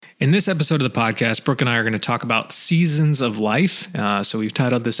In this episode of the podcast, Brooke and I are going to talk about seasons of life. So we've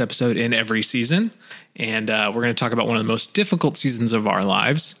titled this episode In Every Season. And we're going to talk about one of the most difficult seasons of our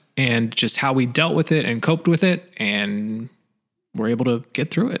lives and just how we dealt with it and coped with it. And we're able to get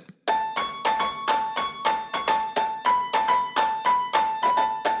through it.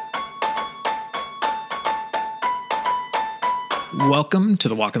 Welcome to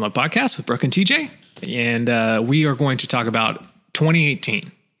the Walk in Love podcast with Brooke and TJ. And we are going to talk about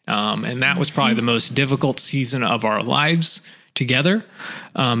 2018. And that was probably the most difficult season of our lives together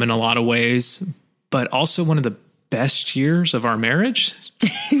in a lot of ways, but also one of the best years of our marriage.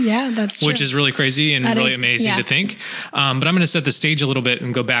 Yeah, that's true. Which is really crazy and that really is, amazing to think. But I'm going to set the stage a little bit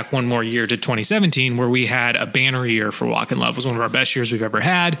and go back one more year to 2017, where we had a banner year for Walk in Love. It was one of our best years we've ever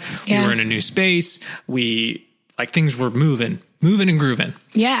had. Yeah. We were in a new space. Things were moving and grooving.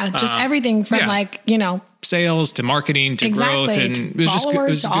 Yeah, just everything from sales to marketing to growth and it was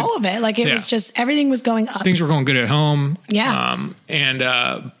followers just to all of it. It was just, everything was going up. Things were going good at home. Yeah.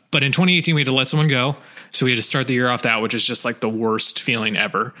 But in 2018, we had to let someone go. So we had to start the year off that, which is just like the worst feeling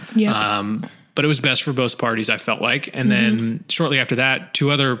ever. Yeah. But it was best for both parties, I felt like. And then shortly after that, two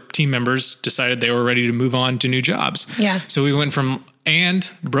other team members decided they were ready to move on to new jobs. Yeah. So we went from, and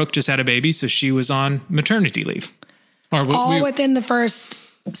Brooke just had a baby, so she was on maternity leave. Within the first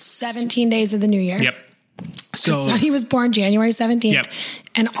 17 days of the new year. Yep. So Sonny was born January 17th. Yep.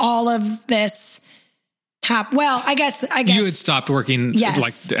 And all of this happened. Well, I guess you had stopped working at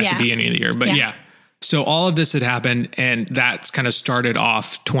the beginning of the year, but yeah. So all of this had happened and that's kind of started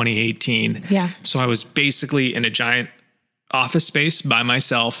off 2018. Yeah. So I was basically in a giant office space by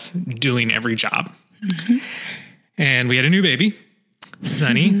myself doing every job. Mm-hmm. And we had a new baby,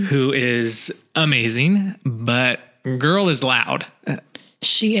 Sonny, who is amazing, but girl is loud.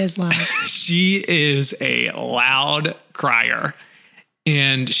 She is loud. She is a loud crier.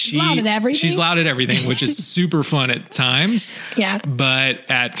 And she's loud at everything. She's loud at everything, which is super fun at times. Yeah. But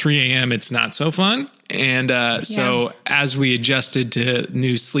at 3 a.m., it's not so fun. And so as we adjusted to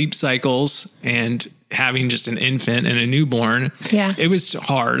new sleep cycles and having just an infant and a newborn, it was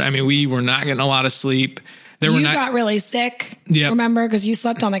hard. I mean, we were not getting a lot of sleep. You got really sick, remember? Because you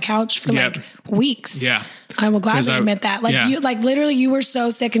slept on the couch for weeks. Yeah. I will gladly admit that. Literally you were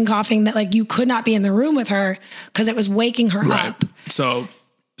so sick and coughing that you could not be in the room with her because it was waking her up. So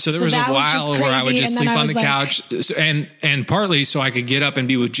there was a while where I would just sleep on the couch and partly so I could get up and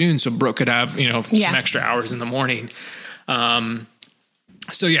be with June so Brooke could have, some extra hours in the morning.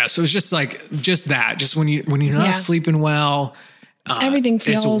 So it was just that, just when you're not sleeping well, everything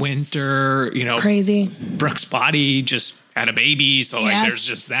feels it's winter, crazy. Brooke's body just had a baby. So there's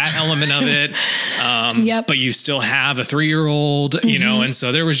just that element of it. But you still have a 3-year-old, and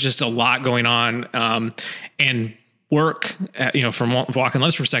so there was just a lot going on. And work, from Walk in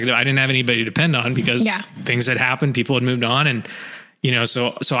Love's perspective, I didn't have anybody to depend on because things had happened. People had moved on and,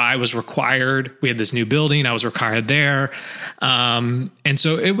 so I was required, we had this new building, I was required there. And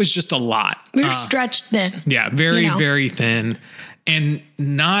so it was just a lot. We were stretched thin. Yeah. Very, very thin. And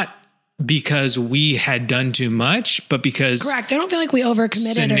not because we had done too much, but because correct. I don't feel like we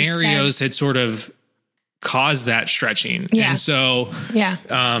overcommitted. Scenarios had sort of caused that stretching. Yeah. And so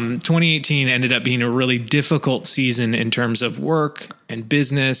 2018 ended up being a really difficult season in terms of work and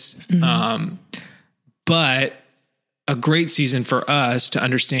business. Mm-hmm. But a great season for us to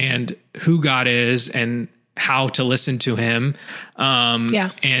understand who God is and how to listen to him,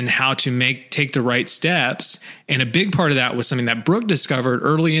 and how to take the right steps. And a big part of that was something that Brooke discovered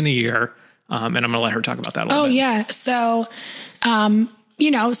early in the year. And I'm going to let her talk about that a little bit. Oh yeah. So,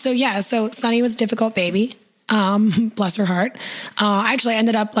 so Sonny was a difficult baby. Bless her heart. I actually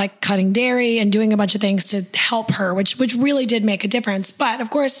ended up cutting dairy and doing a bunch of things to help her, which really did make a difference. But of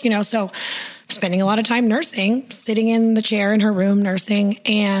course, so spending a lot of time nursing, sitting in the chair in her room, nursing.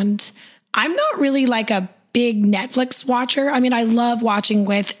 And I'm not really a big Netflix watcher. I mean, I love watching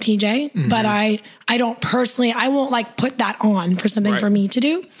with TJ, but I don't personally, I won't put that on for something for me to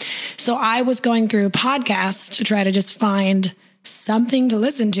do. So I was going through podcasts to try to just find something to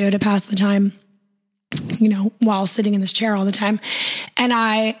listen to pass the time, while sitting in this chair all the time. And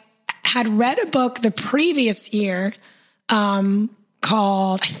I had read a book the previous year,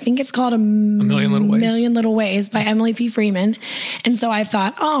 called A Million Little Ways by Emily P. Freeman. And so I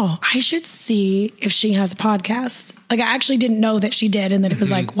thought, I should see if she has a podcast. I actually didn't know that she did and that it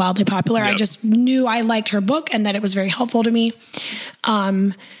was wildly popular. Yep. I just knew I liked her book and that it was very helpful to me.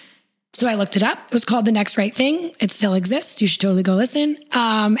 So I looked it up. It was called The Next Right Thing. It still exists. You should totally go listen.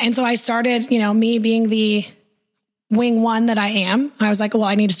 And so I started, me being the wing one that I am, I was like, well,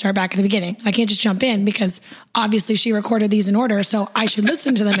 I need to start back at the beginning. I can't just jump in because obviously she recorded these in order. So I should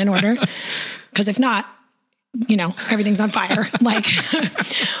listen to them in order, because if not, everything's on fire. Like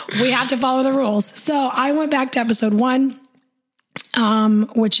we have to follow the rules. So I went back to episode 1,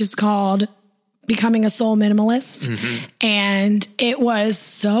 which is called Becoming a Soul Minimalist. Mm-hmm. And it was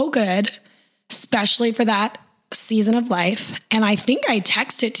so good, especially for that season of life. And I think I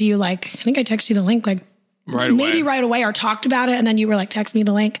texted to you, I texted you the link, maybe right away, or talked about it. And then you were like, text me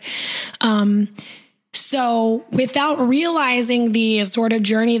the link. So without realizing the sort of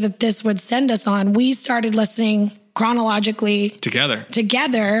journey that this would send us on, we started listening chronologically together,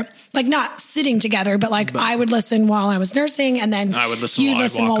 like not sitting together, but I would listen while I was nursing, and then I would listen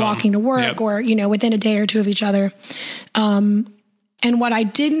while walking to work, or, within a day or two of each other. And what I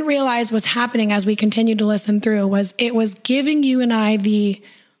didn't realize was happening as we continued to listen through was it was giving you and I the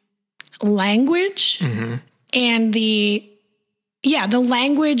language and the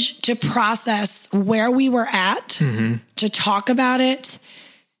language to process where we were at, to talk about it,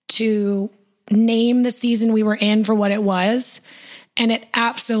 to name the season we were in for what it was. And it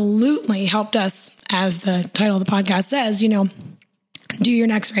absolutely helped us, as the title of the podcast says, do your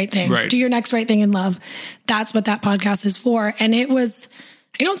next right thing. Right. Do your next right thing in love. That's what that podcast is for. And it was,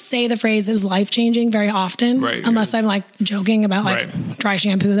 I don't say the phrase it was life-changing very often, unless I'm joking about dry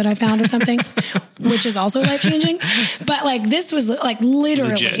shampoo that I found or something, which is also life-changing. But this was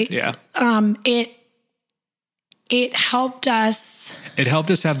literally, legit, yeah. It helped us. It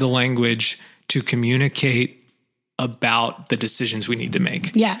helped us have the language to communicate about the decisions we need to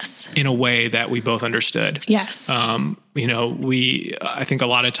make. Yes. In a way that we both understood. Yes. I think a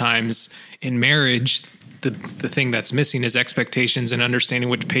lot of times in marriage, the thing that's missing is expectations and understanding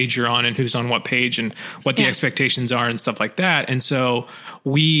which page you're on and who's on what page and what the expectations are and stuff like that. And so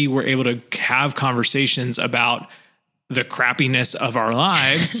we were able to have conversations about the crappiness of our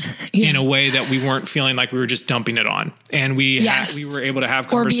lives in a way that we weren't feeling like we were just dumping it on. And we were able to have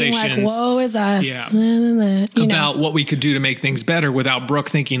conversations. Or being like, woe is us. Yeah, about what we could do to make things better without Brooke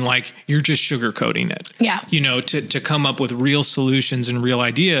thinking like you're just sugarcoating it. Yeah. To come up with real solutions and real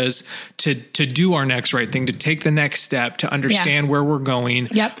ideas to do our next right thing, to take the next step, to understand where we're going,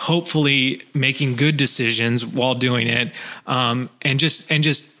 hopefully making good decisions while doing it. And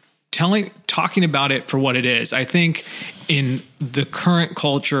just talking about it for what it is. I think in the current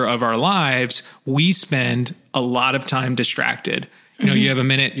culture of our lives, we spend a lot of time distracted. You have a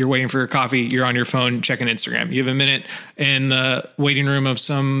minute, you're waiting for your coffee, you're on your phone checking Instagram. You have a minute in the waiting room of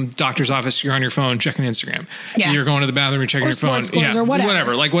some doctor's office, you're on your phone checking Instagram. Yeah. You're going to the bathroom, you're checking your phone. Or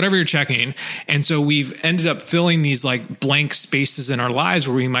whatever. Whatever you're checking. And so we've ended up filling these blank spaces in our lives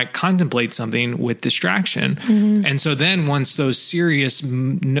where we might contemplate something with distraction. Mm-hmm. And so then once those serious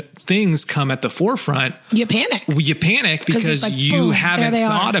things come at the forefront, you panic because you haven't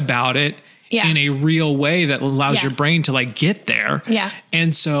thought about it in a real way that allows your brain to get there. Yeah.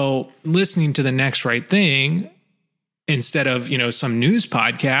 And so listening to the next right thing instead of, some news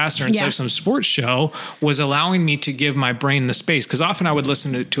podcast or instead of some sports show was allowing me to give my brain the space. Cause often I would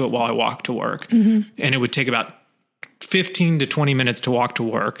listen to it while I walked to work and it would take about 15 to 20 minutes to walk to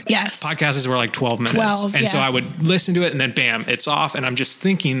work. Yes. Podcasts were 12 minutes. And so I would listen to it and then bam, it's off. And I'm just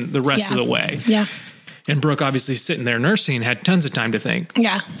thinking the rest of the way. Yeah. And Brooke, obviously sitting there nursing, had tons of time to think.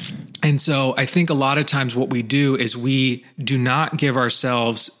 Yeah. And so I think a lot of times what we do is we do not give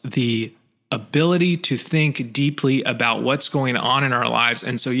ourselves the ability to think deeply about what's going on in our lives.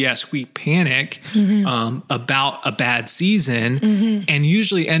 And so, yes, we panic about a bad season and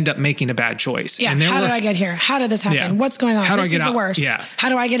usually end up making a bad choice. Yeah. And how did I get here? How did this happen? Yeah. What's going on? How do I get out? The worst. Yeah. How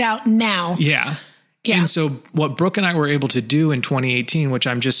do I get out now? Yeah. Yeah. And so what Brooke and I were able to do in 2018, which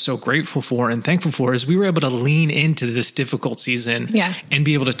I'm just so grateful for and thankful for, is we were able to lean into this difficult season and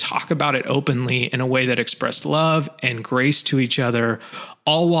be able to talk about it openly in a way that expressed love and grace to each other,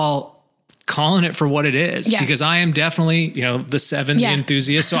 all while calling it for what it is. Yeah. Because I am definitely, the 70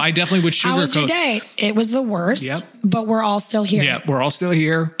 enthusiast. So I definitely would sugarcoat. How was your day? It was the worst, but we're all still here. Yeah, we're all still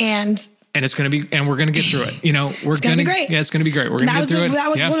here. And it's going to be, and we're going to get through it. We're going to be great. Yeah, it's going to be great. We're going to get through it. That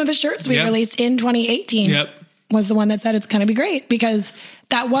was one of the shirts we released in 2018. Yep. Was the one that said it's going to be great, because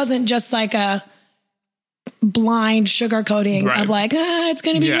that wasn't just a blind sugarcoating of it's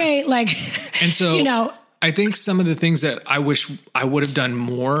going to be great. And so, I think some of the things that I wish I would have done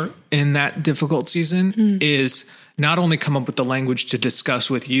more in that difficult season is not only come up with the language to discuss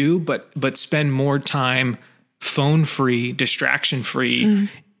with you, but spend more time phone free, distraction free,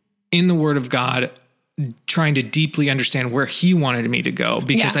 in the Word of God, trying to deeply understand where He wanted me to go.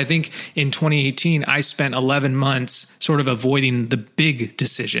 Because I think in 2018, I spent 11 months sort of avoiding the big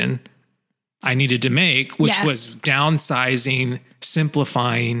decision I needed to make, which was downsizing,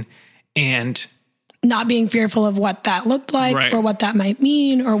 simplifying, and not being fearful of what that looked like or what that might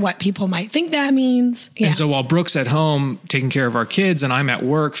mean or what people might think that means. Yeah. And so while Brooke's at home taking care of our kids and I'm at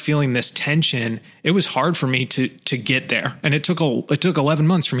work feeling this tension, it was hard for me to get there. And it took 11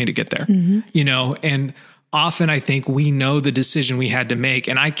 months for me to get there, you know, and often I think we know the decision we had to make.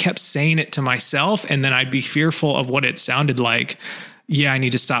 And I kept saying it to myself, and then I'd be fearful of what it sounded like. Yeah, I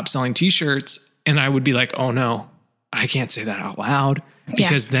need to stop selling t-shirts. And I would be like, oh no, I can't say that out loud,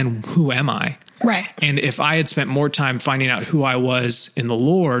 because then who am I? Right. And if I had spent more time finding out who I was in the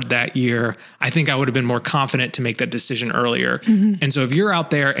Lord that year, I think I would have been more confident to make that decision earlier. And so if you're out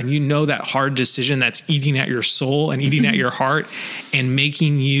there and you know that hard decision that's eating at your soul and eating at your heart and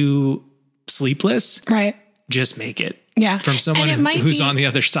making you sleepless, just make it. Yeah. From someone who's on the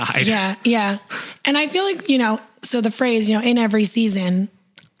other side. Yeah. Yeah. And I feel like, you know, so the phrase, you know, in every season,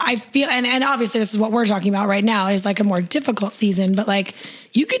 I feel, and obviously this is what we're talking about right now, is like a more difficult season, but like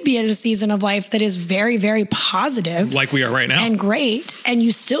you could be in a season of life that is very, very positive. Like we are right now. And great. And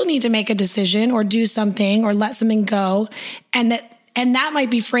you still need to make a decision or do something or let something go. And that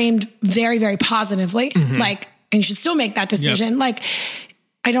might be framed very, very positively. Like, and you should still make that decision. Like,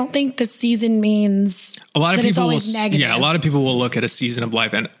 I don't think the season means a lot of that people it's always negative. Yeah. A lot of people will look at a season of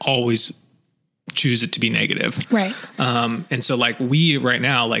life and always choose it to be negative. Right. And so like we right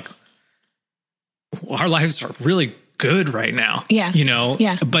now, like our lives are really good right now. Yeah. You know,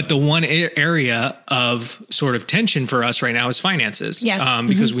 yeah. But the one area of sort of tension for us right now is finances. Yeah.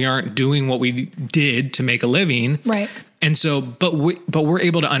 Because we aren't doing what we did to make a living. Right. And so, but we're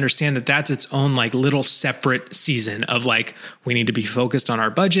able to understand that that's its own like little separate season of like, we need to be focused on our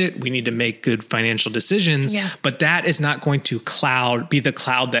budget. We need to make good financial decisions, but that is not going to be the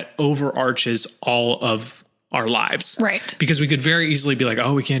cloud that overarches all of our lives. Right. Because we could very easily be like,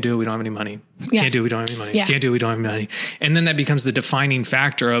 oh, we can't do it. We don't have any money. Can't do it. We don't have any money. Can't do it. We don't have any money. And then that becomes the defining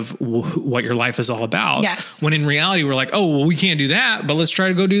factor of what your life is all about. Yes. When in reality, we're like, oh, well, we can't do that, but let's try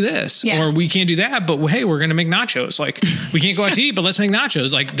to go do this. Yeah. Or we can't do that, but hey, we're going to make nachos. Like we can't go out to eat, but let's make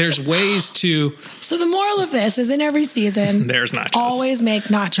nachos. Like there's ways to. So the moral of this is in every season, there's nachos. Always make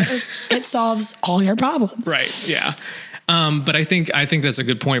nachos. It solves all your problems. Right. Yeah. But I think that's a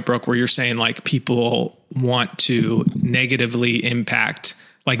good point, Brooke, where you're saying like people want to negatively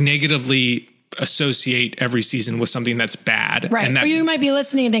associate every season with something that's bad. Right. Or you might be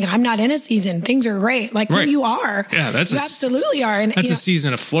listening and think, I'm not in a season. Things are great. Like you are. Yeah, you absolutely are. And that's a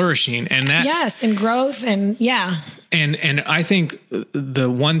season of flourishing, and that and growth and And I think the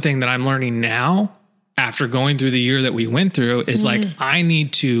one thing that I'm learning now after going through the year that we went through is like, I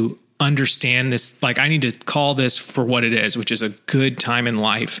need to understand this. Like I need to call this for what it is, which is a good time in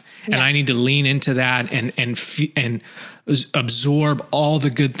life. And I need to lean into that and absorb all the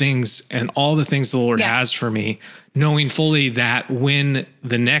good things and all the things the Lord has for me, knowing fully that when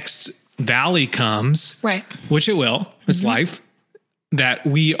the next valley comes, which it will, it's life, that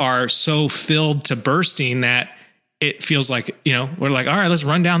we are so filled to bursting that it feels like, you know, we're like, all right, let's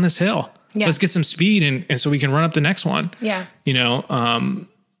run down this hill. Yeah. Let's get some speed and so we can run up the next one. Yeah. You know,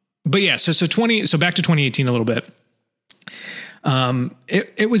 but yeah, so back to 2018 a little bit.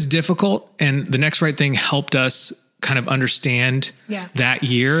 It was difficult, and the Next Right Thing helped us kind of understand that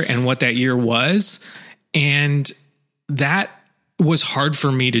year and what that year was. And that was hard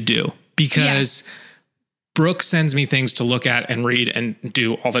for me to do because Brooke sends me things to look at and read and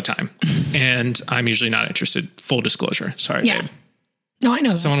do all the time. And I'm usually not interested. Full disclosure. Sorry, babe. No, I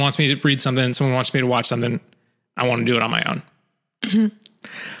know. Someone wants me to read something. Someone wants me to watch something. I want to do it on my own.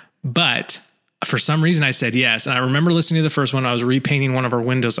 But for some reason I said yes. And I remember listening to the first one. I was repainting one of our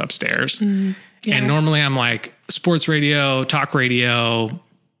windows upstairs. And normally I'm like sports radio, talk radio,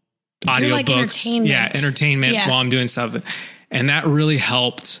 audiobooks. Entertainment while I'm doing stuff. And that really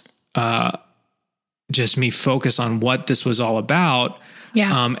helped just me focus on what this was all about.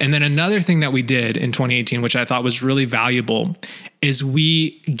 Yeah. And then another thing that we did in 2018, which I thought was really valuable, is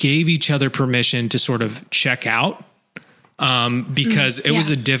we gave each other permission to sort of check out. Because it was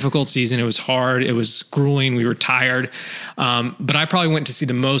a difficult season. It was hard. It was grueling. We were tired. But I probably went to see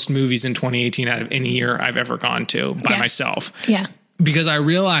the most movies in 2018 out of any year I've ever gone to by myself. Yeah. Because I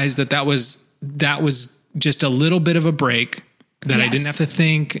realized that was just a little bit of a break that I didn't have to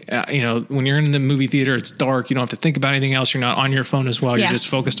think, you know, when you're in the movie theater, it's dark. You don't have to think about anything else. You're not on your phone as well. You're just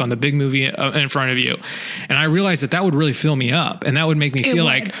focused on the big movie in front of you. And I realized that would really fill me up, and that would make me feel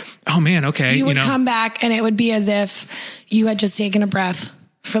like, oh man, okay. You would come back and it would be as if you had just taken a breath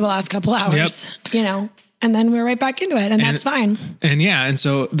for the last couple hours, you know, and then we're right back into it, and that's fine. And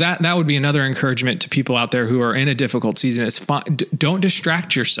so that would be another encouragement to people out there who are in a difficult season is don't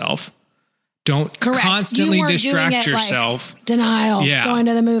distract yourself Don't constantly distract yourself. Like denial, going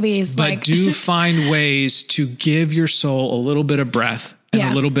to the movies. But do find ways to give your soul a little bit of breath and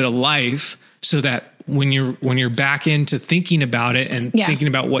a little bit of life so that when you're back into thinking about it and thinking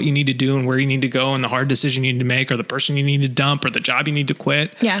about what you need to do and where you need to go and the hard decision you need to make or the person you need to dump or the job you need to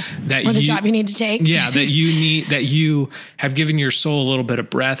quit. Or the job you need to take. That you have given your soul a little bit of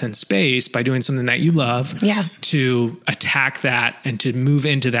breath and space by doing something that you love to attack that and to move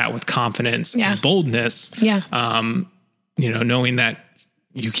into that with confidence and boldness. Knowing that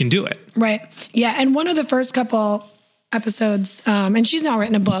you can do it. Right. Yeah. And one of the first couple episodes, and she's now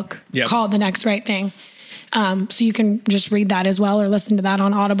written a book called The Next Right Thing. So you can just read that as well or listen to that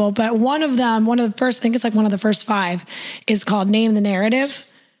on Audible. But one of the first, I think it's like one of the first 5 is called Name the Narrative,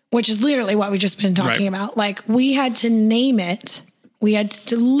 which is literally what we've just been talking about. Like we had to name it. We had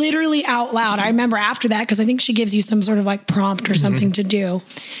to literally out loud. I remember after that, because I think she gives you some sort of like prompt or something to do.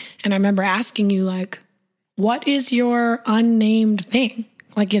 And I remember asking you like, what is your unnamed thing?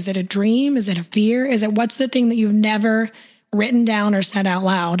 Like, is it a dream? Is it a fear? What's the thing that you've never written down or said out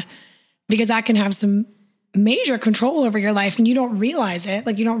loud? Because that can have some major control over your life and you don't realize it.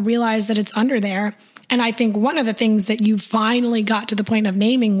 Like you don't realize that it's under there. And I think one of the things that you finally got to the point of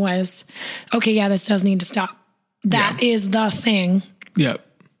naming was, okay, this does need to stop. That is the thing that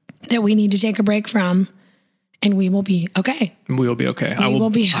we need to take a break from and we will be okay. We will be okay. I will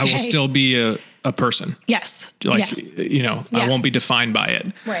still be a person. Yes. I won't be defined by it.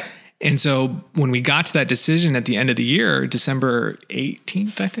 Right. And so when we got to that decision at the end of the year, December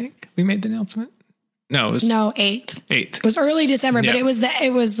 18th, I think we made the announcement. No, it was 8th. 8th. It was early December, but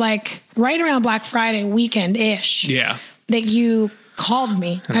it was like right around Black Friday weekend-ish. Yeah. That you called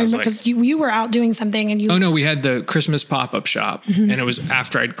me. I remember because you were out doing something and you. Oh no, we had the Christmas pop-up shop and it was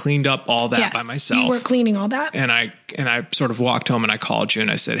after I'd cleaned up all that by myself. You were cleaning all that. And I sort of walked home and I called you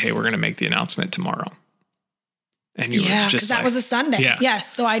and I said, hey, we're going to make the announcement tomorrow. And you were just because that was a Sunday. Yeah.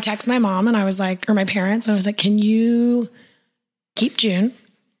 Yes. So I texted my mom and I was like, or my parents, and I was like, can you keep June?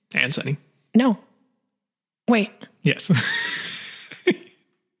 And Sunny. No. Wait. Yes.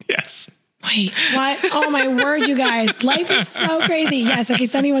 Yes. Wait, what? Oh my word, you guys. Life is so crazy. Yes. Okay.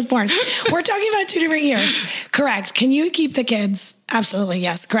 Sunny was born. We're talking about 2 different years. Correct. Can you keep the kids? Absolutely.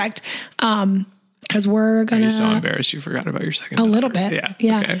 Yes. Correct. Cause we're going to. Are you so embarrassed you forgot about your second? A little bit.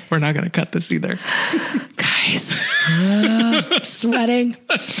 Yeah. Okay. We're not going to cut this either. Guys, sweating.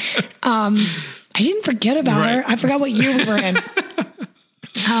 I didn't forget about her. I forgot what year we were in.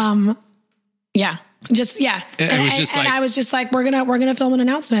 Yeah. Just, yeah. And I was just like, we're going to film an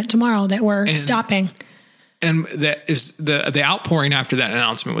announcement tomorrow that we're stopping. And that is the outpouring after that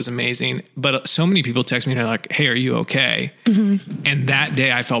announcement was amazing. But so many people text me and they're like, hey, are you okay? Mm-hmm. And that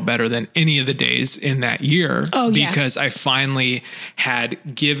day I felt better than any of the days in that year because I finally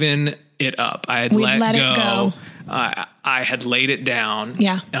had given it up. I had let go. I had laid it down.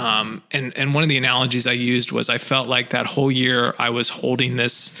 Yeah. And one of the analogies I used was I felt like that whole year I was holding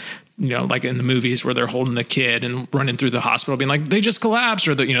this, like in the movies where they're holding the kid and running through the hospital being like, they just collapsed,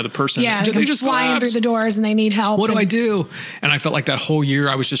 or the person, they just flying collapsed through the doors and they need help. What do I do? And I felt like that whole year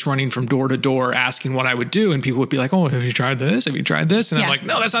I was just running from door to door asking what I would do. And people would be like, oh, have you tried this? Have you tried this? And I'm like,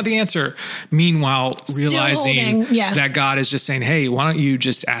 no, that's not the answer. Meanwhile, realizing that God is just saying, hey, why don't you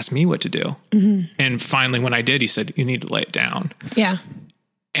just ask me what to do? Mm-hmm. And finally, when I did, he said, you need to lay it down. Yeah.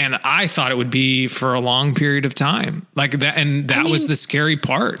 And I thought it would be for a long period of time like that. And that was the scary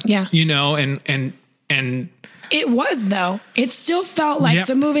part, and it was, though. It still felt like,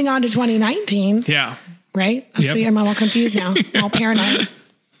 so moving on to 2019. Yeah. Right. That's why I'm all confused now. I'm all paranoid.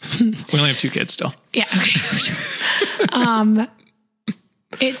 We only have 2 kids still. Yeah. Okay.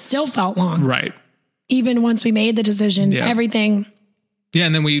 It still felt long. Right. Even once we made the decision, everything. Yeah,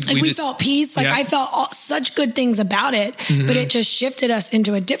 and then we just felt peace. Like I felt such good things about it, but it just shifted us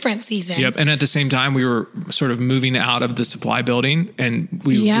into a different season. Yep. And at the same time, we were sort of moving out of the supply building, and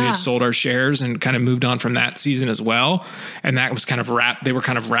we had sold our shares and kind of moved on from that season as well. And that was kind of wrapped. They were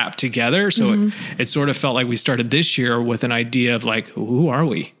kind of wrapped together. So it sort of felt like we started this year with an idea of like, who are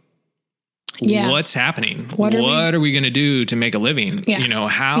we? Yeah. What's happening? What are we going to do to make a living? Yeah.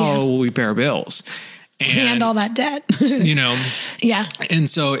 How will we pay our bills? And all that debt, Yeah. And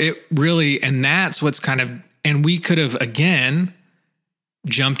so it really, and that's what's kind of, and we could have again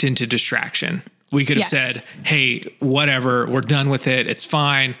jumped into distraction. We could have said, hey, whatever, we're done with it. It's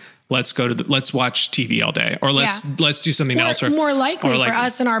fine. Let's let's watch TV all day, or let's do something else. Or more likely for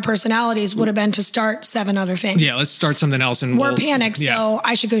us and our personalities would have been to start 7 other things. Yeah. Let's start something else. And we're panicked. So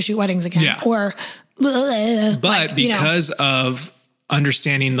I should go shoot weddings again. Yeah. Or, but because of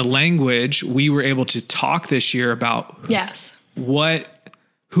understanding the language, we were able to talk this year about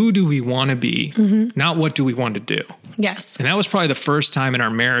who do we want to be, not what do we want to do. Yes. And that was probably the first time in our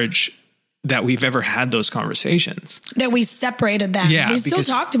marriage that we've ever had those conversations. That we separated them. Yeah, we still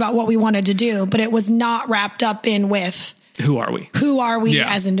talked about what we wanted to do, but it was not wrapped up in with who are we? Who are we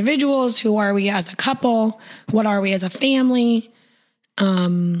as individuals? Who are we as a couple? What are we as a family?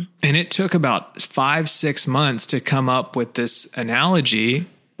 And it took about 5-6 months to come up with this analogy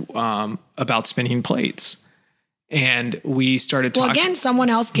about spinning plates. And we started talking. Well, again, someone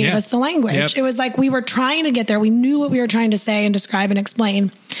else gave us the language. Yep. It was like we were trying to get there. We knew what we were trying to say and describe and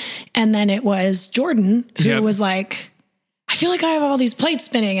explain. And then it was Jordan who was like, I feel like I have all these plates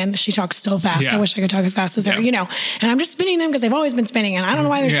spinning, and she talks so fast. I wish I could talk as fast as her, you know, and I'm just spinning them because they've always been spinning and I don't know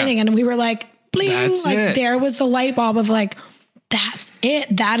why they're spinning. And we were like, bling, that's like it. There was the light bulb of like, that's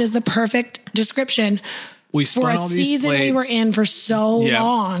it. That is the perfect description for a season we were in for so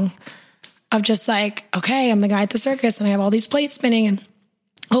long. Of just like, okay, I'm the guy at the circus and I have all these plates spinning and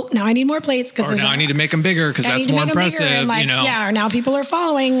now I need more plates. Or now I need to make them bigger because that's more impressive. And like, you know? Yeah, or now people are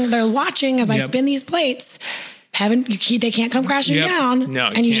following, they're watching as I spin these plates. They can't come crashing down. No,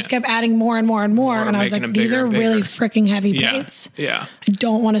 and you just kept adding more and more and more. And I was like, these are really freaking heavy plates. Yeah. I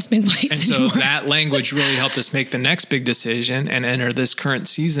don't want to spin plates And so anymore. that language really helped us make the next big decision and enter this current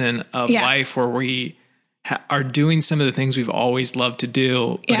season of life where we are doing some of the things we've always loved to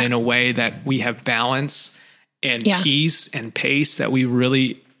do, but in a way that we have balance and peace and pace that we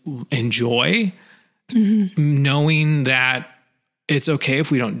really enjoy, knowing that it's okay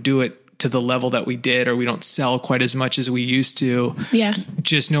if we don't do it to the level that we did, or we don't sell quite as much as we used to. Yeah.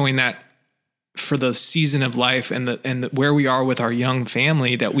 Just knowing that for the season of life and where we are with our young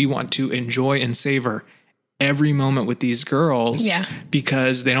family, that we want to enjoy and savor every moment with these girls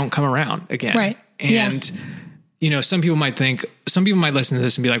because they don't come around again. Right. And, you know, some people might listen to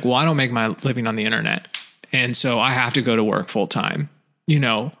this and be like, well, I don't make my living on the internet. And so I have to go to work full time, you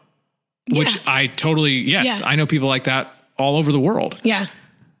know, which I totally, I know people like that all over the world. Yeah.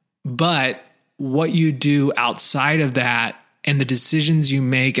 But what you do outside of that and the decisions you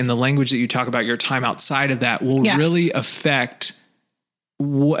make and the language that you talk about your time outside of that will really affect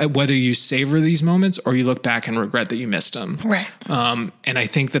whether you savor these moments or you look back and regret that you missed them. Right. And I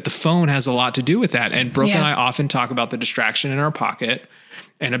think that the phone has a lot to do with that. And Brooke and I often talk about the distraction in our pocket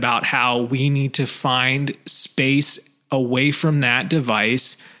and about how we need to find space away from that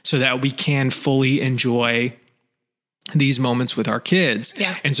device so that we can fully enjoy these moments with our kids.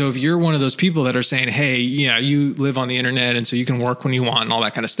 Yeah. And so if you're one of those people that are saying, hey, you live on the internet and so you can work when you want and all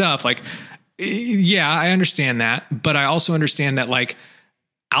that kind of stuff, like, I understand that. But I also understand that, like,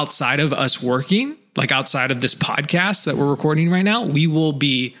 outside of us working, like outside of this podcast that we're recording right now, we will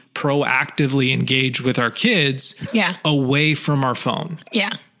be proactively engaged with our kids away from our phone.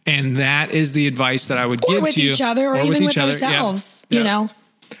 Yeah. And that is the advice that I would give to you. Each other, or even with ourselves, you know,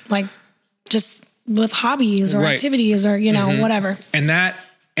 like just with hobbies or activities or, whatever. And that,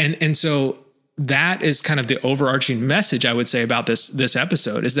 and so that is kind of the overarching message I would say about this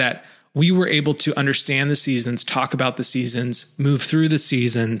episode, is that we were able to understand the seasons, talk about the seasons, move through the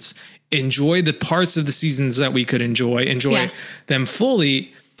seasons, enjoy the parts of the seasons that we could enjoy them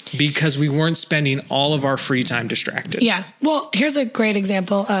fully, because we weren't spending all of our free time distracted. Yeah. Well, here's a great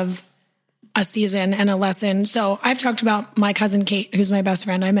example of a season and a lesson. So I've talked about my cousin Kate, who's my best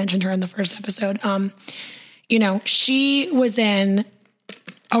friend. I mentioned her in the first episode. She was in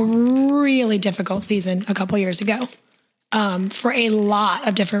a really difficult season a couple years ago. For a lot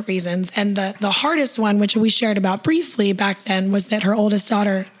of different reasons. And the hardest one, which we shared about briefly back then, was that her oldest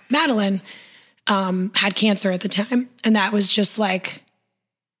daughter, Madeline, had cancer at the time. And that was just like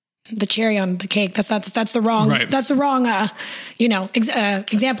the cherry on the cake. That's the wrong,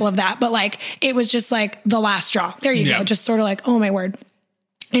 example of that. But like, it was just like the last straw. There you go. Just sort of like, oh my word.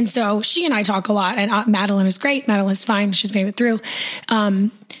 And so she and I talk a lot, and Madeline is great. Madeline's fine. She's made it through.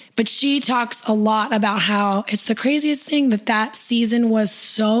 But she talks a lot about how it's the craziest thing that season was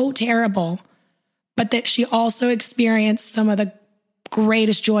so terrible, but that she also experienced some of the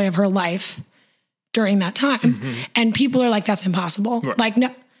greatest joy of her life during that time. Mm-hmm. And people are like, that's impossible. Right. Like,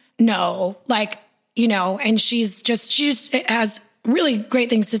 no, like, and she just has really great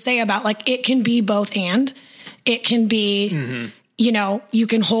things to say about, like, it can be both, and it can be, you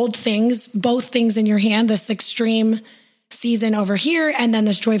can hold both things in your hand, this extreme season over here and then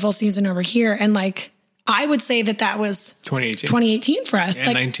this joyful season over here. And like, I would say that was 2018 for us. And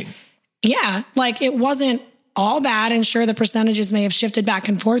like 19. Yeah. Like, it wasn't all bad. And sure, the percentages may have shifted back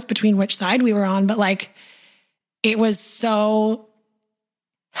and forth between which side we were on, but like, it was so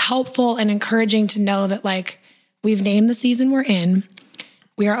helpful and encouraging to know that, like, we've named the season we're in,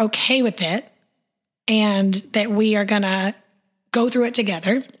 we are okay with it, and that we are going to go through it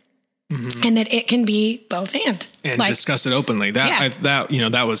together. And that it can be both and discuss it openly.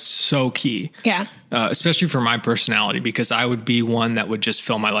 That was so key. Yeah. Especially for my personality, because I would be one that would just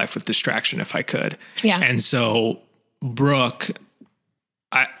fill my life with distraction if I could. Yeah. And so Brooke,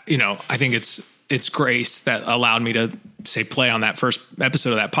 I think it's grace that allowed me to play on that first episode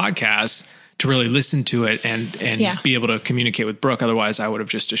of that podcast to really listen to it and be able to communicate with Brooke. Otherwise I would have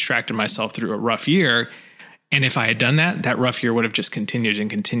just distracted myself through a rough year. And if I had done that rough year would have just continued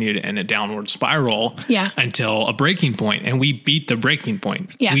in a downward spiral until a breaking point. And we beat the breaking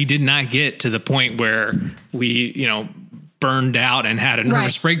point. Yeah. We did not get to the point where we, burned out and had a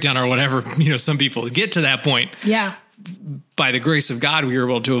nervous breakdown or whatever. Some people get to that point. Yeah. By the grace of God, we were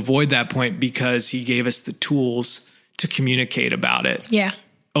able to avoid that point because he gave us the tools to communicate about it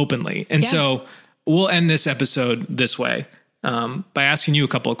openly. And so we'll end this episode this way by asking you a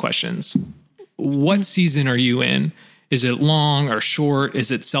couple of questions. What season are you in? Is it long or short?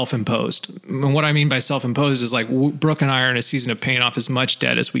 Is it self-imposed? And what I mean by self-imposed is like Brooke and I are in a season of paying off as much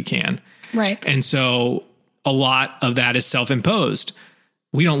debt as we can. Right. And so a lot of that is self-imposed.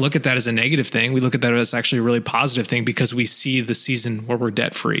 We don't look at that as a negative thing. We look at that as actually a really positive thing because we see the season where we're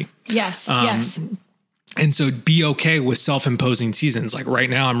debt-free. Yes. Yes. And so be okay with self-imposing seasons. Like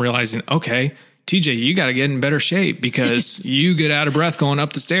right now I'm realizing, okay, TJ, you got to get in better shape because you get out of breath going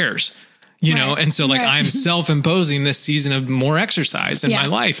up the stairs. And so I'm self-imposing this season of more exercise in my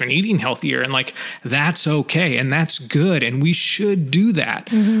life and eating healthier. And that's okay. And that's good. And we should do that.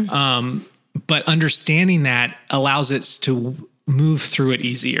 Mm-hmm. But understanding that allows us to move through it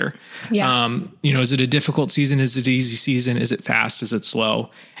easier. Yeah. Is it a difficult season? Is it an easy season? Is it fast? Is it slow?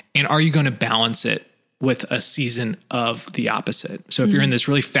 And are you going to balance it with a season of the opposite? So if you're in this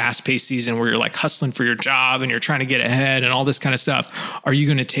really fast-paced season where you're hustling for your job and you're trying to get ahead and all this kind of stuff, are you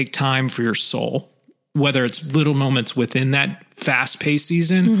going to take time for your soul? Whether it's little moments within that fast-paced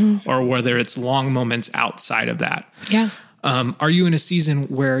season or whether it's long moments outside of that. Yeah. Are you in a season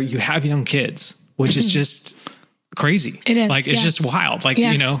where you have young kids, which is just crazy? It is. It's just wild.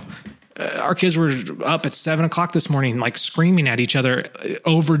 Our kids were up at 7:00 this morning, screaming at each other,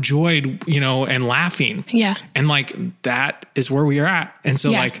 overjoyed, and laughing. Yeah. And that is where we are at. And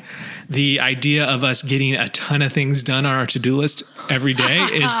so the idea of us getting a ton of things done on our to-do list every day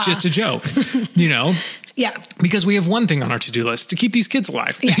is just a joke, Yeah. Because we have one thing on our to-do list to keep these kids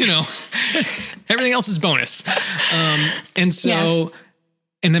alive, everything else is bonus.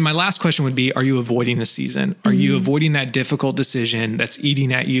 And then my last question would be, are you avoiding a season? Are you avoiding that difficult decision that's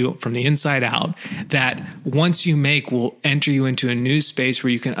eating at you from the inside out that once you make will enter you into a new space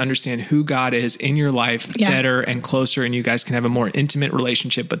where you can understand who God is in your life better and closer, and you guys can have a more intimate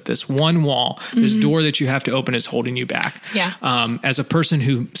relationship. But this one wall, this door that you have to open is holding you back. Yeah. As a person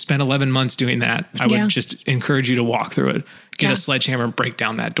who spent 11 months doing that, I would just encourage you to walk through it. Get a sledgehammer and break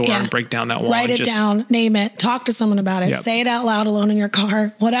down that door and break down that wall. Write it down, name it, talk to someone about it, say it out loud alone in your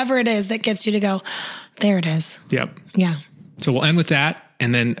car, whatever it is that gets you to go, there it is. Yep. Yeah. So we'll end with that.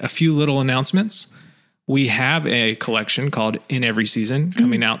 And then a few little announcements. We have a collection called In Every Season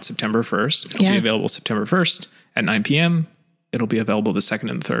coming out September 1st. It'll be available September 1st at 9 p.m. It'll be available the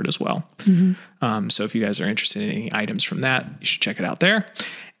 2nd and the 3rd as well. So if you guys are interested in any items from that, you should check it out there.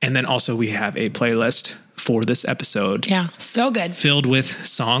 And then also we have a playlist for this episode. Yeah, so good. Filled with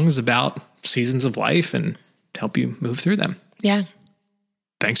songs about seasons of life and to help you move through them. Yeah.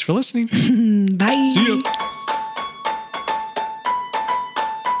 Thanks for listening. Bye. See you.